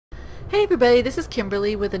Hey everybody, this is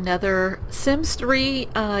Kimberly with another Sims 3,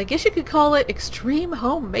 I guess you could call it Extreme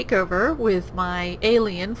Home Makeover with my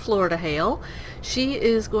alien Florida Hale. She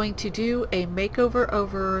is going to do a makeover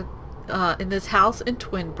over in this house in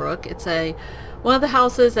Twinbrook. It's one of the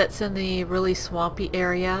houses that's in the really swampy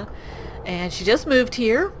area, and she just moved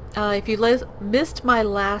here. If you missed my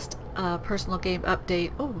last personal game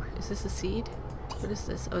update, oh, is this a seed? What is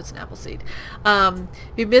this? Oh, it's an apple seed. If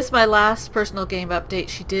you missed my last personal game update,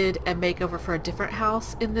 she did a makeover for a different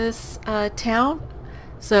house in this town.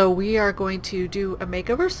 So we are going to do a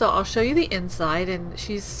makeover. So I'll show you the inside, and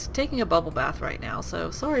she's taking a bubble bath right now.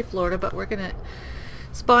 So sorry, Florida, but we're going to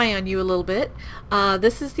spy on you a little bit.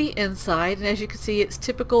 This is the inside, and as you can see, it's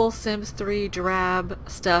typical Sims 3 drab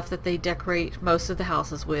stuff that they decorate most of the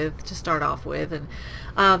houses with to start off with.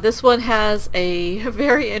 And this one has a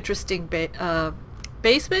very interesting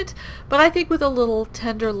basement, but I think with a little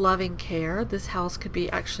tender loving care this house could be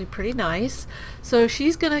actually pretty nice. So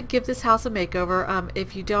she's gonna give this house a makeover.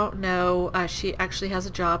 If you don't know, she actually has a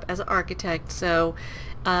job as an architect, so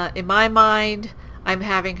in my mind I'm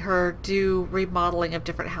having her do remodeling of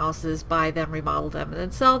different houses, buy them, remodel them, and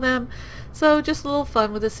then sell them. So just a little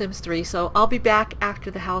fun with The Sims 3. So I'll be back after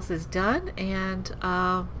the house is done, and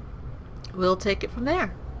we'll take it from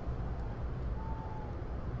there.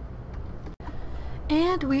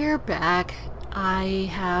 And we're back. I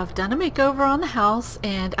have done a makeover on the house,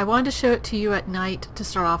 and I wanted to show it to you at night to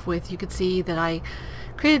start off with. You could see that I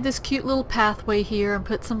created this cute little pathway here and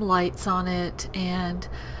put some lights on it, and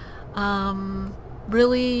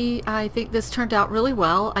really I think this turned out really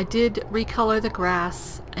well. I did recolor the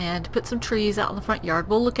grass and put some trees out in the front yard.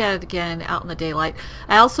 We'll look at it again out in the daylight.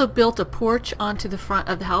 I also built a porch onto the front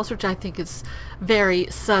of the house, which I think is very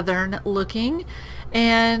southern looking,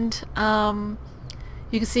 and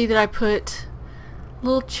you can see that I put a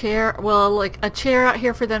little chair, well, like a chair out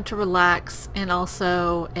here for them to relax, and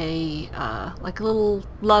also a like a little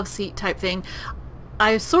love seat type thing.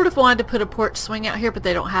 I sort of wanted to put a porch swing out here, but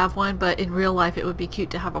they don't have one, but in real life it would be cute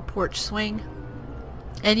to have a porch swing.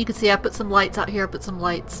 And you can see I put some lights out here, I put some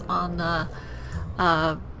lights on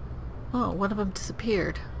oh, one of them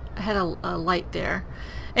disappeared. I had a light there.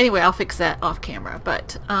 Anyway, I'll fix that off camera,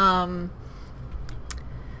 but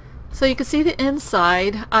so you can see the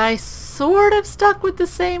inside. I sort of stuck with the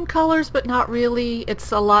same colors, but not really.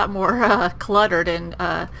 It's a lot more cluttered and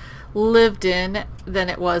lived in than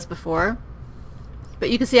it was before. But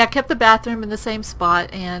you can see I kept the bathroom in the same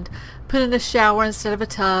spot and put in a shower instead of a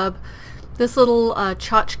tub. This little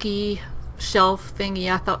tchotchke shelf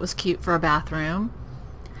thingy I thought was cute for a bathroom.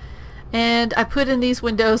 And I put in these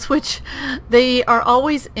windows, which they are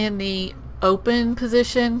always in the open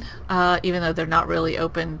position, even though they're not really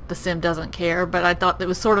open. The sim doesn't care, but I thought that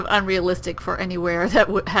was sort of unrealistic for anywhere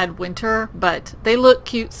that had winter, but they look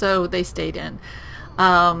cute, so they stayed in.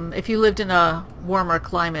 If you lived in a warmer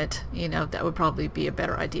climate, you know, that would probably be a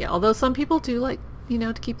better idea, although some people do like, you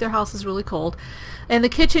know, to keep their houses really cold. And the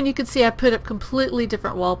kitchen, you can see I put up completely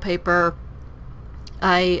different wallpaper.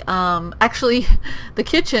 I actually, the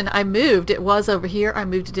kitchen I moved, it was over here, I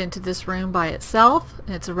moved it into this room by itself.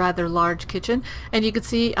 It's a rather large kitchen, and you can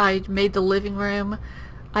see I made the living room.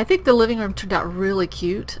 I think the living room turned out really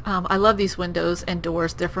cute. I love these windows and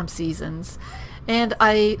doors, they're from Seasons. And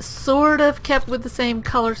I sort of kept with the same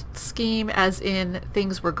color scheme, as in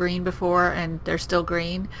things were green before and they're still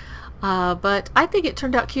green, but I think it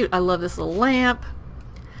turned out cute. I love this little lamp.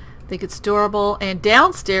 I think it's adorable. And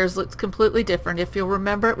downstairs looks completely different. If you'll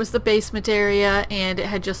remember, it was the basement area and it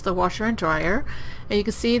had just the washer and dryer, and you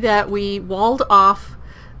can see that we walled off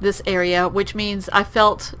this area, which means I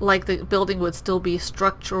felt like the building would still be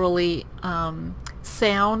structurally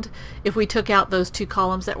sound if we took out those two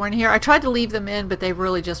columns that were in here. I tried to leave them in, but they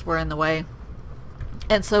really just were in the way.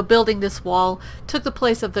 And so building this wall took the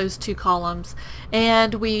place of those two columns,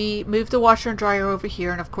 and we moved the washer and dryer over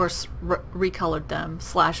here, and of course recolored them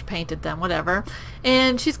 / painted them, whatever.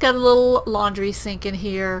 And she's got a little laundry sink in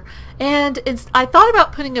here, and I thought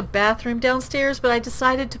about putting a bathroom downstairs, but I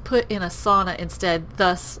decided to put in a sauna instead,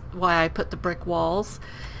 thus why I put the brick walls.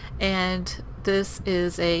 And this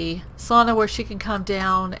is a sauna where she can come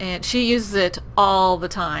down, and she uses it all the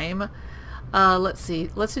time. Let's see,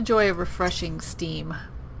 let's enjoy a refreshing steam.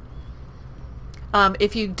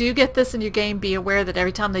 If you do get this in your game, be aware that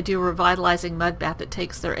every time they do a revitalizing mud bath, it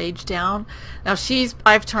takes their age down. Now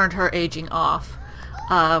I've turned her aging off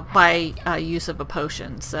by use of a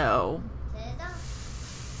potion, so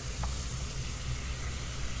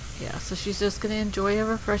yeah, so she's just going to enjoy a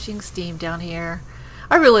refreshing steam down here.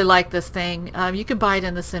 I really like this thing. You can buy it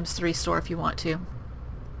in the Sims 3 store if you want to.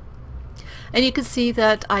 And you can see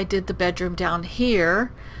that I did the bedroom down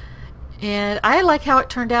here, And I like how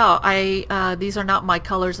it turned out. These are not my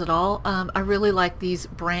colors at all. I really like these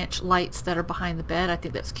branch lights that are behind the bed. I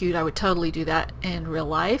think that's cute. I would totally do that in real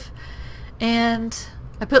life. And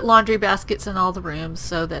I put laundry baskets in all the rooms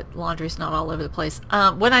so that laundry's not all over the place.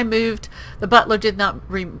 When I moved, the butler did not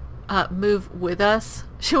move with us.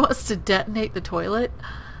 She wants to detonate the toilet.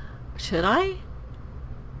 Should I?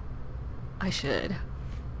 I should.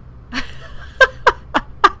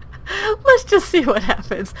 Let's just see what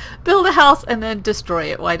happens. Build a house and then destroy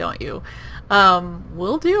it. Why don't you?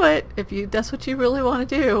 We'll do it if that's what you really want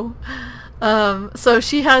to do. So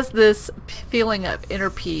she has this feeling of inner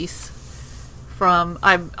peace from,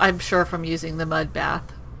 I'm sure, from using the mud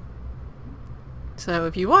bath. So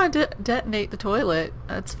if you want to detonate the toilet,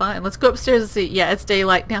 that's fine. Let's go upstairs and see. Yeah, it's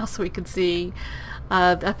daylight now, so we can see.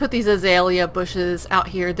 I put these azalea bushes out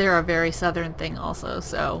here. They're a very southern thing also,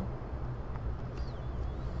 so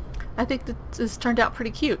I think that this turned out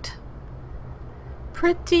pretty cute.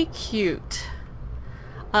 Pretty cute.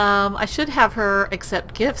 I should have her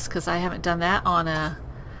accept gifts because I haven't done that on a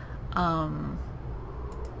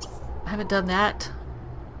I haven't done that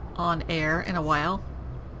on air in a while.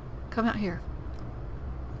 Come out here.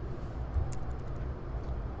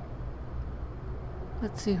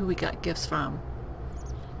 Let's see who we got gifts from.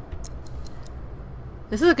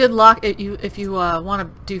 This is a good lock if you want to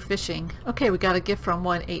do fishing. Okay, we got a gift from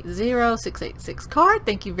 180686 card.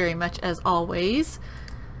 Thank you very much as always.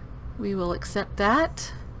 We will accept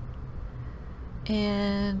that.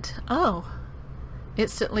 And oh,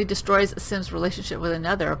 instantly destroys a Sim's relationship with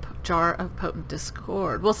another. A jar of potent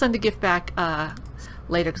discord. We'll send a gift back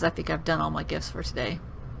later because I think I've done all my gifts for today.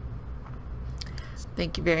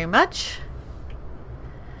 Thank you very much.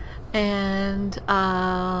 And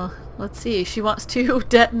let's see, she wants to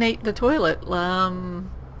detonate the toilet.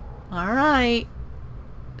 Alright.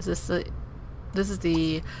 It's the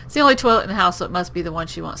only toilet in the house, so it must be the one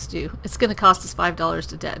she wants to do. It's gonna cost us $5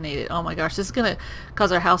 to detonate it. Oh my gosh, this is gonna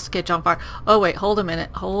cause our house to catch on fire. Oh wait, hold a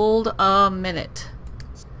minute. Hold a minute.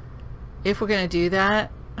 If we're gonna do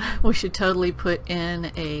that, we should totally put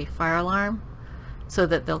in a fire alarm so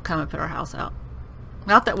that they'll come and put our house out.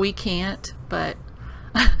 Not that we can't, but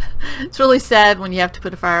it's really sad when you have to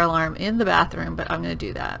put a fire alarm in the bathroom, but I'm going to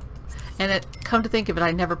do that. And come to think of it,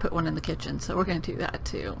 I never put one in the kitchen, so we're going to do that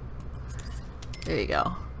too. There you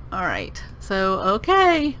go. Alright, so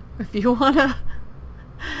okay, if you want to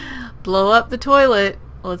blow up the toilet,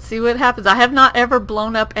 let's see what happens. I have not ever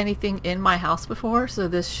blown up anything in my house before, so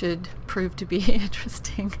this should prove to be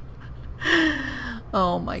interesting.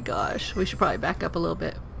 Oh my gosh, we should probably back up a little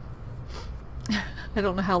bit. I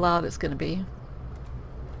don't know how loud it's going to be.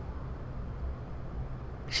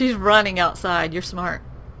 She's running outside. You're smart.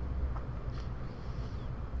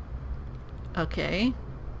 Okay.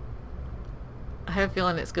 I have a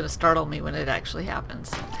feeling it's going to startle me when it actually happens.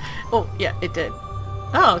 Oh, yeah, it did.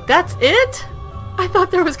 Oh, that's it? I thought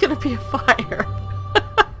there was going to be a fire.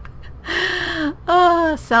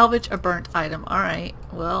 Salvage a burnt item. Alright,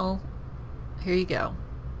 well, here you go.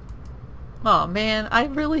 Oh, man, I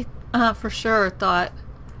really for sure thought...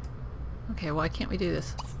 Okay, why can't we do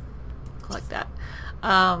this? Like that.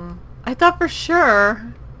 I thought for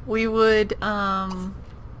sure we would have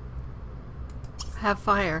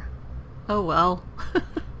fire. Oh well.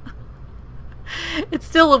 It's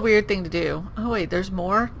still a weird thing to do. Oh wait, there's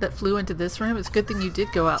more that flew into this room. It's a good thing you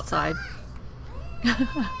did go outside.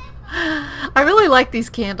 I really like these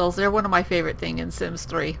candles. They're one of my favorite things in Sims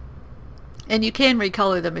 3. And you can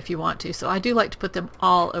recolor them if you want to, so I do like to put them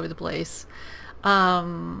all over the place.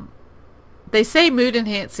 They say mood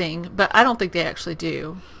enhancing, but I don't think they actually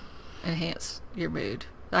do enhance your mood.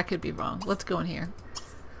 I could be wrong. Let's go in here.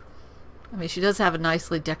 I mean, she does have a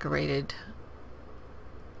nicely decorated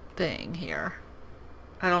thing here.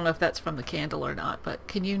 I don't know if that's from the candle or not, but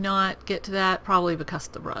can you not get to that? Probably because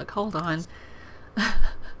of the rug. Hold on.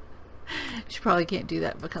 She probably can't do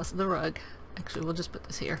that because of the rug. Actually, we'll just put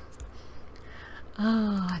this here.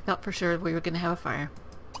 Oh, I thought for sure we were going to have a fire.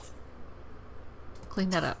 Clean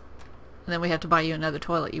that up. And then we have to buy you another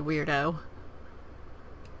toilet, you weirdo.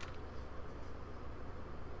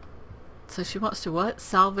 So she wants to what?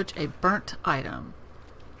 Salvage a burnt item.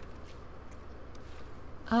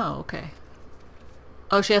 Oh, okay.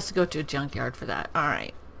 Oh, she has to go to a junkyard for that.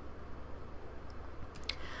 Alright.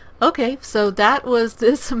 Okay, so that was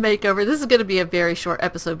this makeover. This is going to be a very short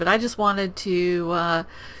episode, but I just wanted to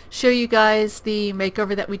show you guys the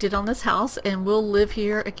makeover that we did on this house, and we'll live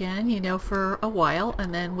here again, you know, for a while,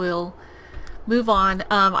 and then we'll move on.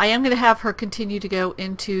 I am going to have her continue to go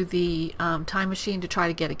into the time machine to try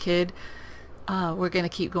to get a kid. we're going to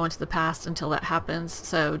keep going to the past until that happens,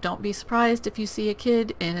 so don't be surprised if you see a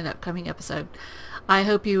kid in an upcoming episode. I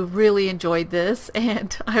hope you really enjoyed this,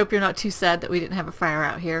 and I hope you're not too sad that we didn't have a fire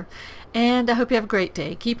out here. And I hope you have a great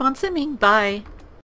day. Keep on simming. Bye.